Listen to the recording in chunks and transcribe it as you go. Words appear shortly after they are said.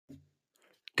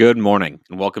Good morning,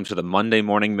 and welcome to the Monday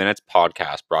Morning Minutes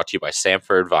podcast brought to you by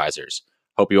Samford Advisors.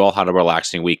 Hope you all had a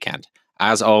relaxing weekend.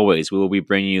 As always, we will be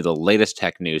bringing you the latest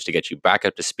tech news to get you back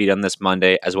up to speed on this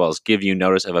Monday, as well as give you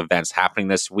notice of events happening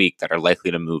this week that are likely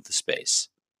to move the space.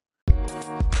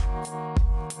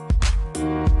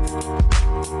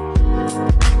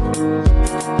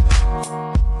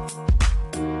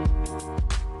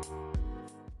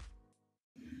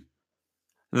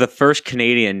 The first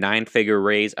Canadian nine-figure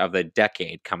raise of the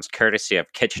decade comes courtesy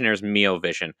of Kitchener's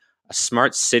Meovision, a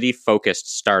smart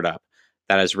city-focused startup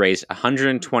that has raised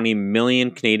 120 million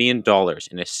Canadian dollars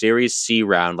in a Series C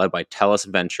round led by TELUS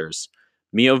Ventures.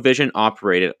 Meovision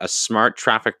operated a smart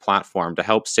traffic platform to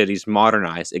help cities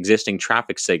modernize existing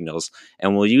traffic signals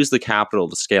and will use the capital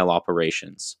to scale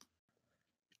operations.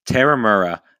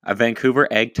 Terramura, a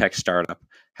Vancouver ag-tech startup,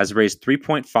 has raised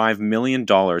 $3.5 million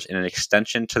in an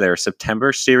extension to their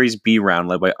September Series B round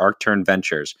led by Arcturn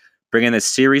Ventures, bringing the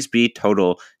Series B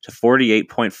total to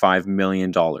 $48.5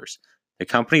 million. The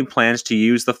company plans to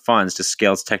use the funds to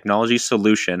scale its technology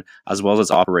solution as well as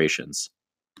its operations.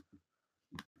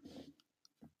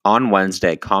 On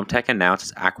Wednesday, Comtech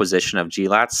announced its acquisition of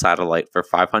GLAT Satellite for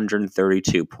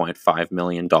 $532.5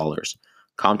 million.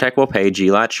 Comtech will pay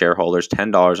GLAT shareholders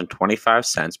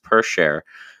 $10.25 per share,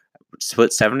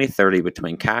 split 70-30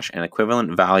 between cash and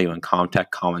equivalent value in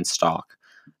Comtech common stock.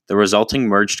 The resulting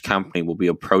merged company will be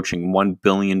approaching $1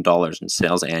 billion in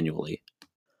sales annually.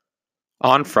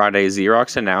 On Friday,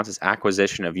 Xerox announced its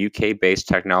acquisition of UK-based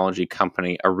technology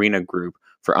company Arena Group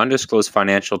for undisclosed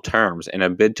financial terms in a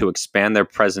bid to expand their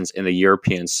presence in the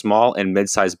European small and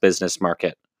mid-sized business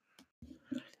market.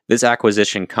 This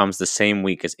acquisition comes the same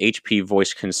week as HP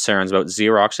voiced concerns about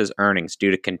Xerox's earnings due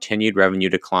to continued revenue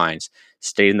declines,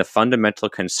 stating the fundamental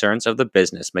concerns of the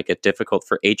business make it difficult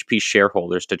for HP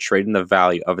shareholders to trade in the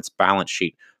value of its balance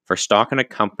sheet for stock in a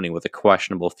company with a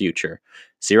questionable future.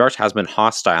 Xerox has been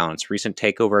hostile in its recent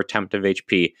takeover attempt of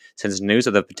HP since news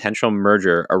of the potential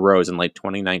merger arose in late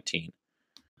 2019.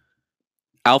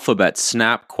 Alphabet,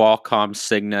 Snap, Qualcomm,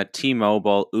 Cigna,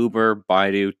 T-Mobile, Uber,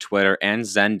 Baidu, Twitter, and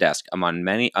Zendesk, among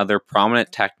many other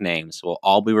prominent tech names, will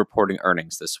all be reporting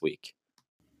earnings this week.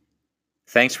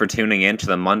 Thanks for tuning in to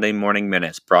the Monday Morning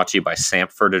Minutes brought to you by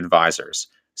Samford Advisors.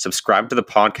 Subscribe to the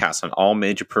podcast on all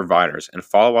major providers and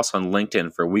follow us on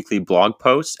LinkedIn for weekly blog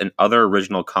posts and other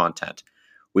original content.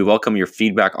 We welcome your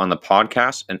feedback on the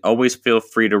podcast and always feel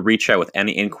free to reach out with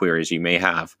any inquiries you may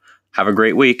have. Have a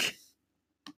great week.